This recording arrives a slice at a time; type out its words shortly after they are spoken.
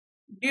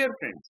Dear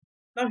friends,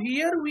 now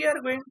here we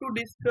are going to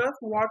discuss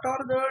what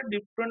are the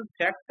different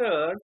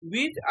factors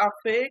which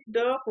affect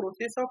the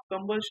process of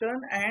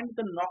combustion and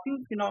the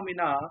knocking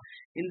phenomena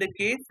in the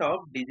case of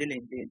diesel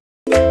engine.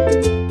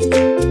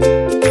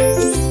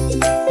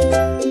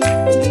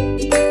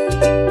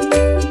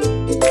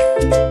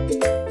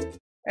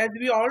 As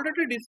we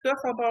already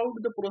discussed about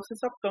the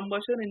process of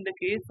combustion in the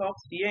case of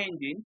CI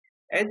engine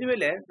as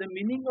well as the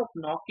meaning of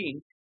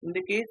knocking in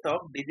the case of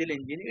diesel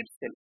engine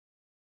itself.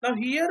 Now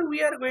here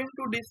we are going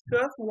to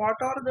discuss what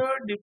are the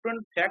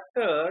different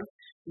factors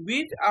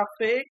which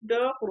affect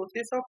the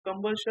process of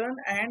combustion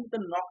and the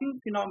knocking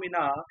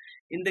phenomena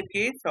in the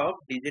case of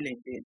diesel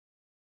engine.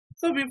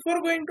 So before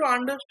going to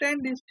understand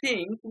these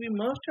things, we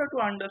must have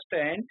to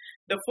understand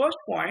the first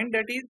point,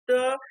 that is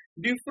the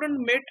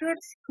different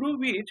methods through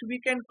which we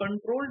can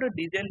control the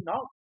diesel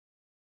knock.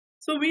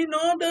 So we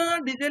know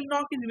the diesel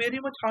knock is very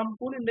much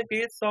harmful in the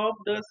case of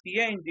the CI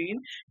engine,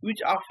 which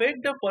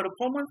affect the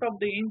performance of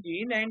the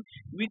engine and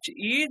which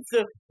is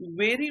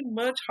very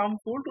much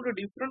harmful to the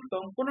different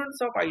components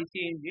of IC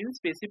engine,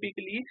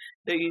 specifically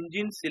the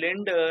engine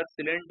cylinder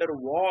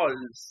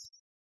walls.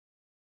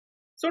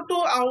 So to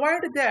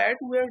avoid that,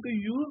 we have to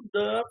use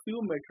the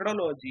few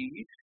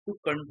methodology to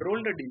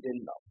control the diesel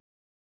knock.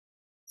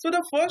 So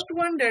the first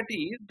one, that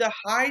is the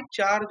high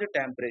charge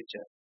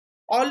temperature.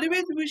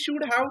 Always we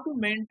should have to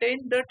maintain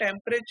the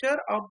temperature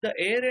of the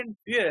air and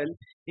fuel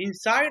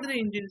inside the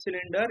engine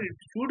cylinder. It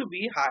should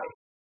be high.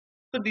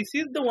 So this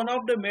is the one of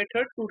the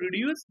method to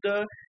reduce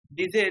the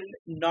diesel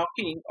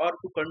knocking or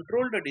to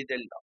control the diesel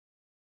knock.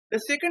 The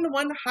second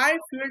one, high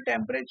fuel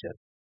temperature.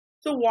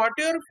 So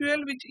whatever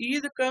fuel which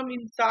is come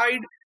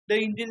inside the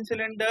engine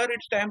cylinder,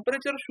 its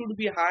temperature should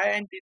be high,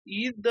 and this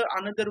is the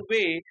another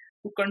way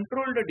to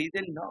control the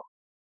diesel knock.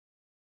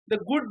 The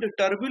good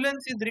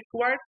turbulence is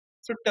required.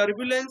 So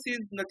turbulence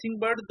is nothing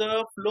but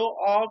the flow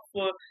of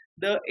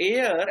the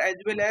air as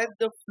well as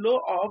the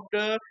flow of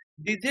the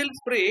diesel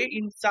spray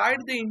inside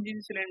the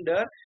engine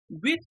cylinder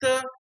with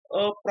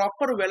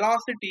proper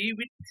velocity,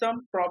 with some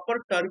proper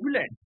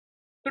turbulence.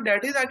 So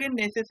that is again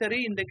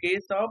necessary in the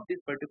case of this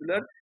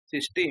particular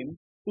system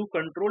to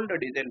control the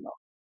diesel knock.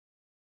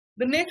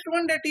 The next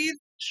one, that is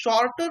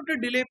shorter the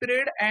delay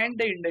period and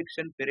the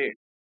induction period.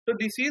 So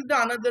this is the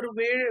another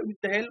way. With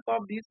the help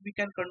of this we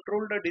can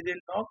control the diesel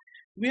knock.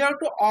 We have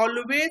to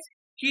always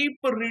keep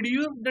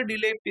reduce the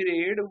delay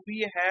period.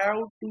 We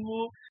have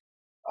to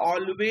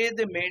always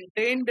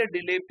maintain the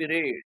delay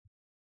period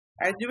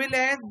as well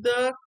as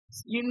the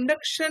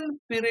induction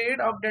period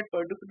of that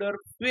particular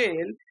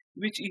fuel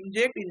which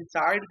inject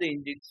inside the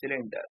engine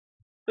cylinder.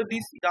 So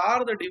these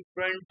are the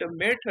different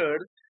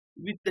methods.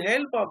 With the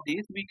help of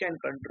this we can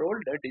control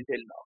the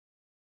diesel knock.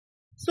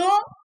 So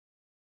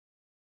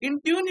in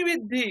tune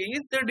with this,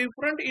 the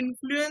different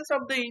influence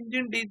of the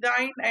engine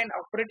design and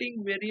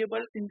operating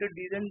variables in the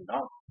diesel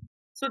knock.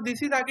 So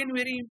this is again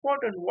very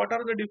important. What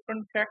are the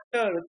different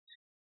factors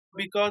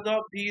because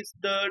of this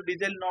the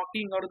diesel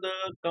knocking or the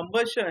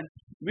combustion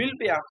will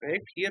be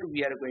affect? Here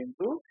we are going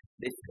to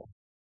discuss.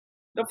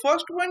 The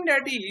first one,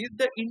 that is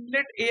the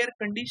inlet air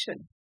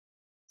condition.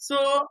 So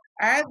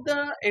as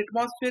the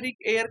atmospheric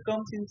air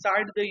comes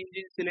inside the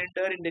engine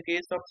cylinder in the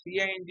case of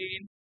CI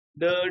engine,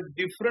 the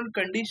different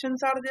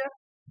conditions are there.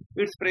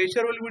 Its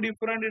pressure will be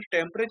different, its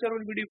temperature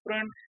will be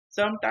different.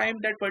 Sometimes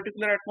that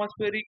particular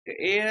atmospheric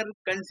air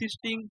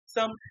consisting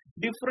some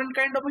different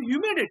kind of a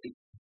humidity.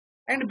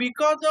 And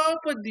because of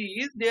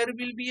this, there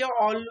will be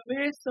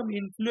always some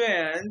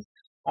influence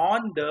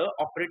on the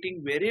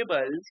operating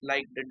variables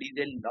like the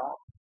diesel knock.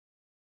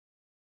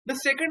 The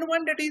second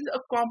one, that is a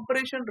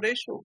compression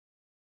ratio.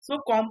 So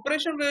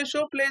compression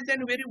ratio plays a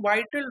very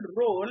vital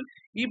role.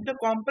 If the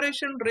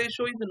compression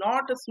ratio is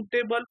not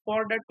suitable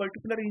for that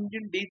particular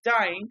engine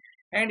design,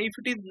 and if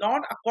it is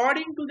not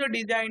according to the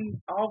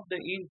design of the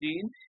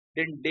engine,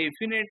 then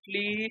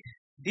definitely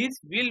this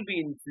will be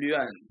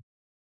influenced.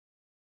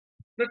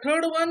 The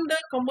third one, the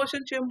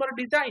combustion chamber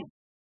design.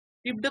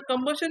 If the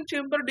combustion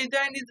chamber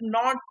design is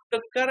not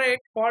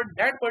correct for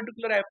that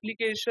particular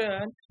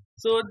application,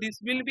 so this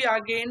will be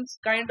against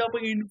kind of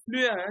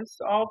influence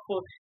of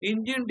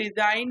engine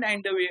design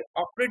and the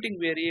operating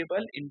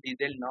variable in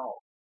diesel now.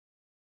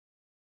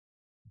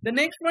 The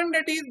next one,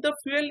 that is the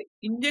fuel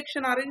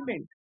injection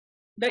arrangement.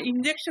 The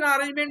injection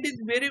arrangement is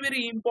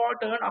very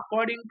important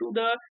according to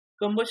the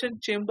combustion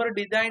chamber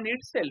design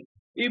itself.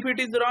 If it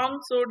is wrong,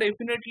 so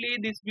definitely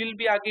this will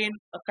be again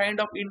a kind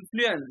of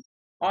influence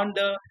on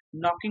the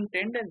knocking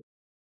tendency.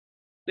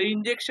 The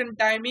injection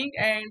timing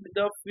and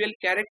the fuel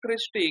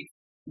characteristic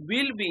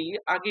will be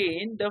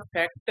again the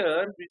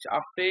factor which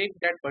affect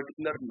that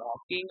particular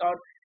knocking, or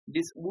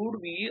this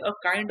would be a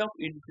kind of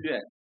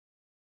influence.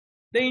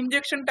 The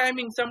injection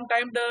timing,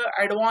 sometime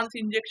the advanced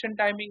injection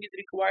timing is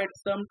required,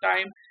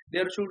 sometime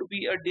there should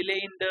be a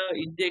delay in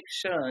the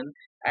injection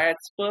as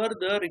per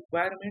the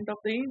requirement of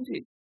the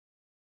engine.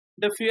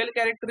 The fuel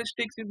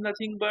characteristics is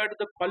nothing but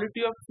the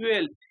quality of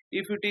fuel.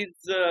 If it is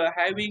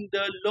having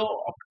the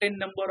low octane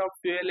number of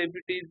fuel, if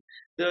it is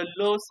the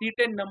low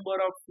C10 number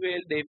of fuel,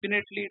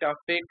 definitely it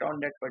affect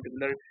on that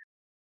particular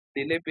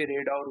delay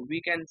period, or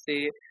we can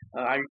say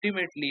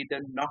ultimately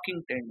the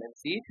knocking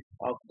tendency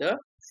of the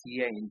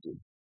CI engine.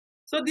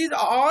 So these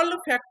all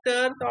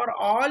factors or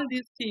all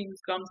these things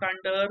comes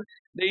under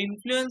the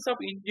influence of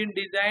engine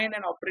design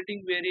and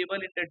operating variable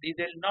in the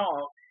diesel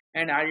knock,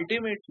 and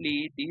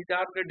ultimately these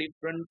are the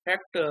different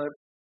factors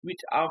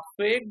which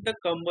affect the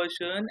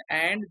combustion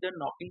and the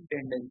knocking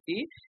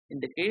tendency in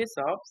the case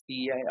of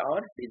CI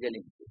or diesel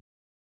engine.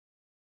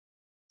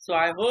 So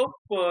I hope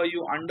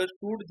you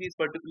understood these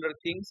particular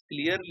things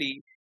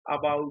clearly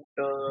about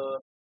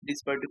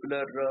these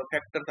particular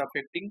factors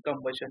affecting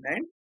combustion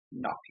and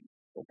knocking.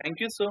 So thank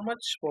you so much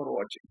for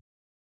watching.